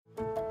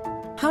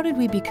How did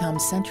we become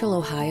Central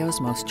Ohio's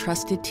most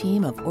trusted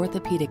team of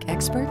orthopedic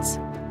experts?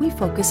 We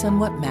focus on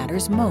what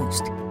matters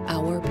most,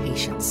 our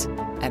patients.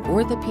 At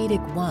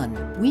Orthopedic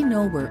One, we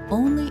know we're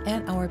only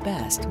at our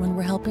best when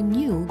we're helping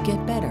you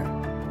get better.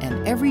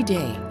 And every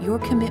day, your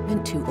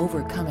commitment to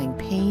overcoming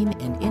pain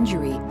and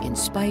injury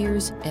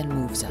inspires and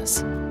moves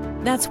us.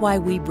 That's why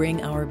we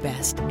bring our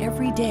best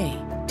every day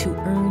to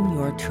earn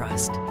your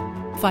trust.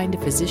 Find a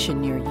physician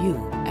near you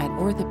at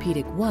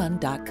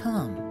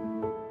orthopedic1.com.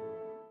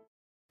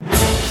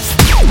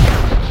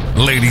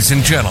 Ladies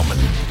and gentlemen,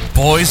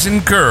 boys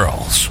and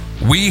girls,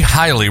 we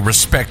highly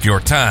respect your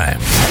time.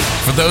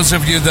 For those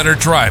of you that are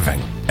driving,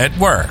 at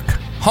work,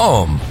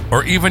 home,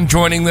 or even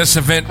joining this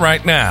event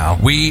right now,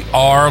 we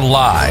are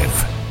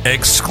live,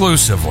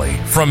 exclusively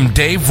from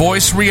Dave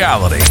Voice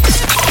Reality.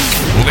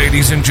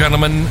 Ladies and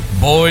gentlemen,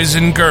 boys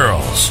and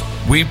girls,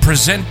 we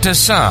present to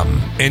some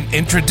and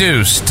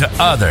introduce to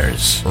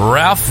others,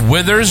 Ralph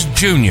Withers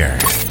Jr.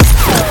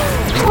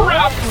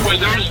 Ralph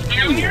Withers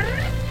Jr.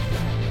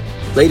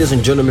 Ladies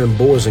and gentlemen,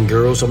 boys and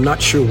girls, I'm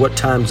not sure what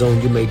time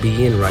zone you may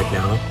be in right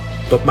now,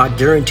 but my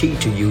guarantee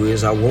to you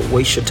is I won't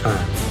waste your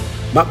time.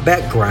 My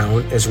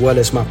background, as well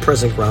as my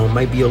present ground,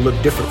 may be a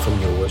little different from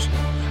yours.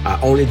 I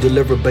only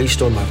deliver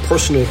based on my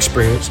personal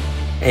experience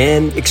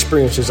and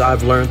experiences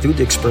I've learned through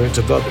the experience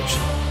of others.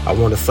 I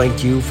want to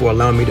thank you for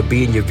allowing me to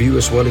be in your view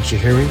as well as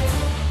your hearing.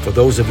 For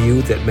those of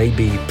you that may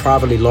be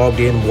privately logged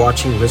in,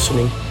 watching,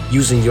 listening,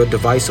 using your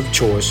device of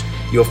choice,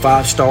 your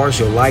 5 stars,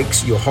 your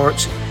likes, your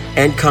hearts,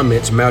 and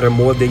comments matter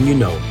more than you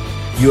know.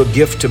 You're a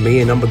gift to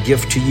me and I'm a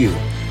gift to you.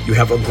 You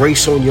have a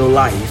grace on your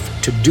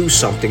life to do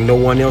something no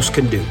one else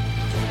can do.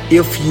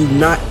 If you're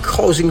not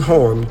causing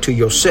harm to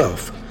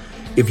yourself,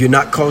 if you're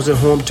not causing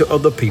harm to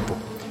other people,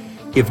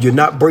 if you're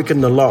not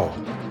breaking the law,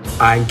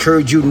 I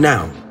encourage you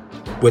now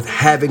with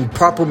having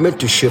proper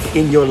mentorship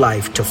in your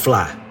life to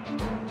fly.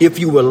 If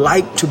you would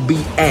like to be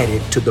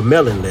added to the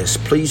mailing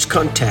list, please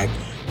contact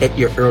at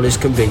your earliest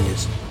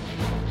convenience.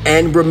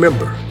 And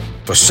remember,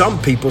 for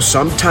some people,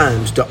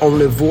 sometimes the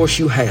only voice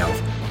you have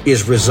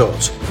is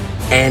results.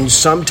 And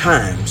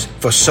sometimes,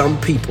 for some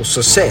people,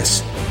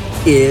 success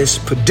is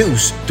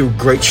produced through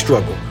great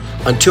struggle.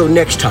 Until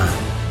next time,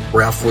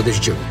 Ralph Withers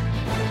Jr.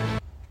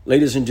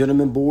 Ladies and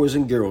gentlemen, boys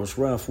and girls,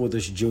 Ralph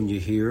Withers Jr.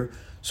 here.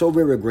 So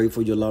very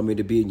grateful you allow me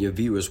to be in your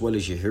view as well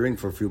as your hearing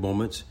for a few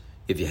moments.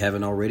 If you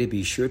haven't already,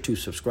 be sure to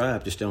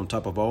subscribe to stay on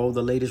top of all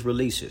the latest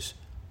releases.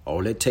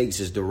 All it takes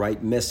is the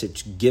right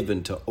message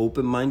given to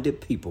open-minded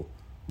people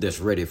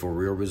that's ready for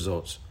real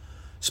results.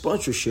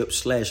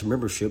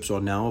 Sponsorships/memberships are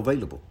now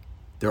available.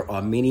 There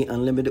are many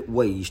unlimited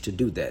ways to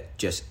do that.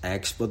 Just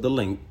ask for the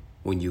link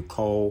when you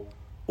call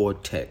or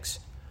text.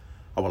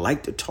 I would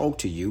like to talk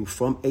to you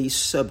from a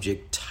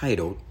subject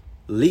titled,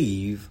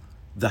 Leave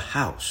the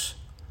House.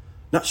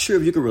 Not sure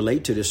if you can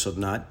relate to this or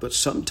not, but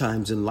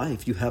sometimes in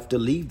life you have to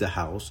leave the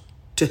house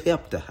to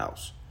help the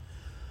house.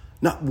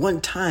 Not one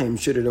time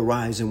should it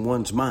arise in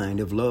one's mind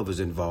if love is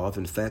involved.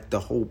 In fact, the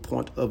whole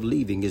point of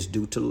leaving is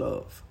due to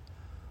love.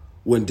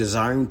 When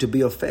desiring to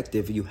be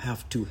effective, you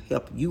have to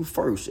help you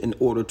first in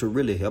order to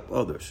really help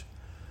others.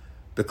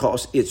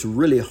 Because it's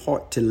really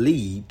hard to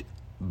lead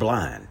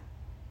blind.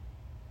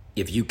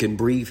 If you can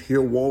breathe,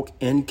 hear, walk,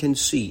 and can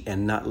see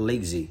and not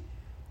lazy,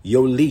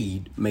 your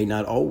lead may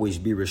not always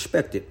be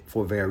respected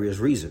for various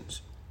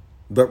reasons,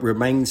 but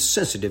remain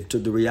sensitive to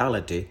the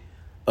reality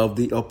of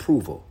the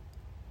approval.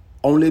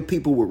 Only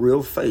people with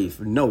real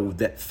faith know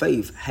that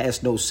faith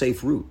has no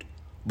safe route,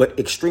 but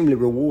extremely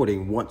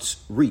rewarding once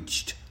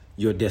reached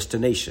your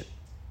destination.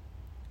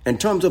 In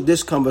terms of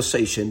this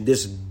conversation,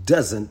 this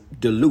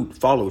doesn't dilute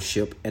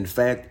fellowship. In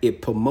fact,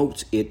 it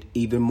promotes it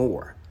even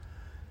more.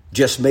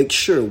 Just make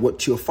sure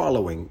what you're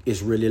following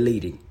is really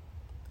leading.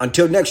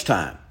 Until next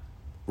time,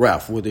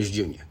 Ralph Withers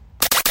Jr.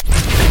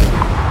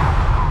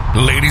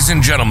 Ladies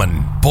and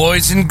gentlemen,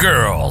 boys and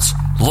girls,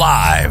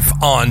 live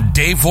on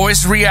Dave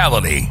Voice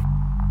Reality,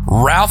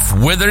 Ralph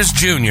Withers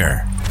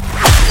Jr.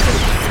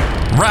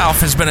 Ralph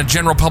has been a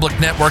general public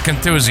network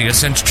enthusiast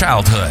since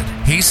childhood.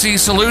 He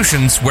sees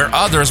solutions where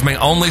others may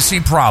only see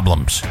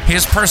problems.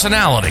 His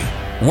personality,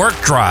 work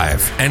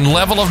drive, and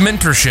level of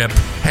mentorship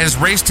has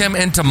raced him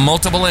into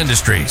multiple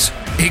industries.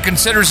 He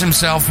considers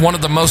himself one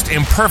of the most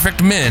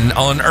imperfect men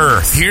on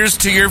earth. Here's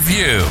to your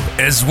view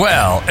as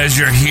well as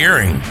your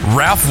hearing.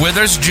 Ralph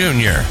Withers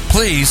Jr.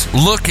 Please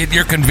look at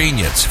your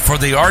convenience for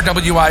the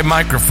RWI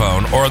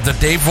microphone or the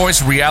Dave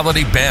Voice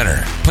Reality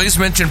banner. Please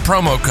mention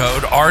promo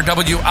code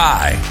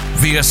RWI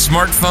via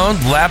smartphone,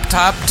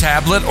 laptop,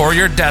 tablet, or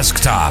your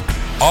desktop.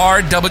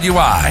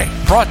 RWI,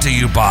 brought to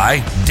you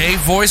by Dave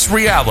Voice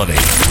Reality.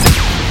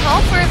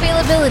 Call for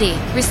availability.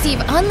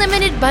 Receive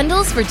unlimited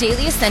bundles for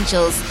daily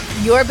essentials.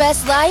 Your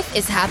best life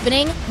is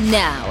happening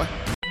now.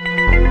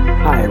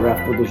 Hi,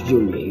 Ralph Withers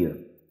Jr. here.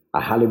 I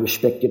highly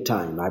respect your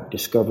time. I've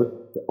discovered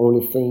the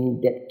only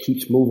thing that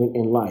keeps moving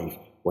in life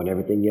when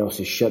everything else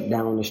is shut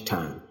down is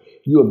time.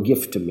 You're a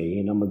gift to me,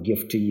 and I'm a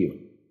gift to you.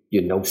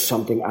 You know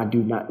something I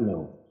do not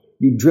know.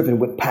 You're driven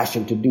with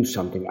passion to do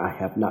something I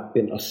have not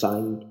been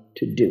assigned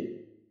to do.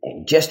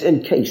 And just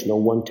in case no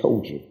one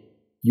told you,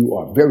 You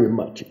are very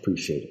much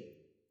appreciated.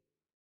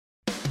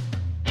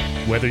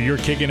 Whether you're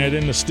kicking it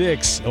in the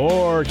sticks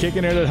or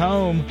kicking it at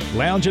home,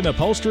 lounge in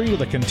upholstery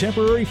with a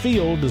contemporary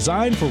feel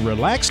designed for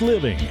relaxed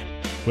living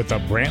with the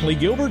Brantley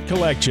Gilbert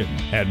Collection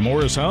at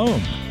Morris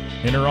Home.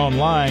 Enter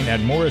online at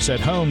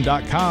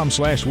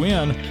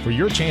morrisathome.com/win for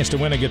your chance to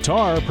win a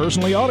guitar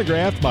personally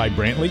autographed by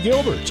Brantley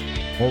Gilbert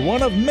or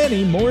one of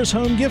many Morris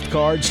Home gift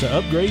cards to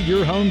upgrade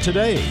your home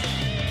today.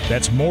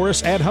 That's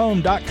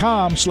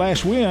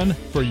morrisathome.com/win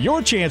for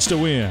your chance to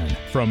win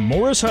from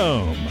Morris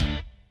Home.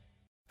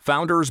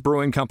 Founders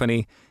Brewing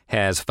Company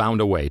has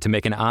found a way to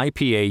make an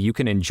IPA you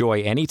can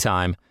enjoy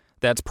anytime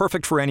that's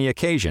perfect for any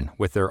occasion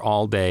with their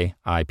all-day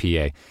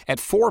IPA.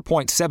 At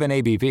 4.7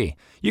 ABV,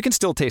 you can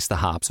still taste the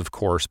hops, of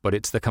course, but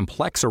it's the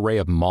complex array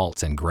of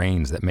malts and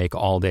grains that make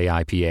all-day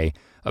IPA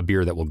a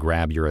beer that will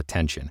grab your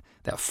attention.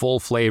 That full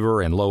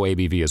flavor and low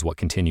ABV is what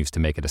continues to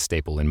make it a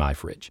staple in my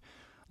fridge.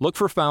 Look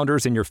for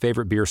Founders in your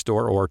favorite beer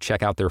store or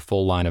check out their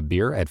full line of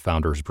beer at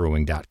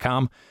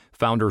foundersbrewing.com.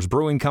 Founders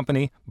Brewing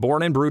Company,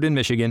 born and brewed in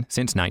Michigan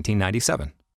since 1997.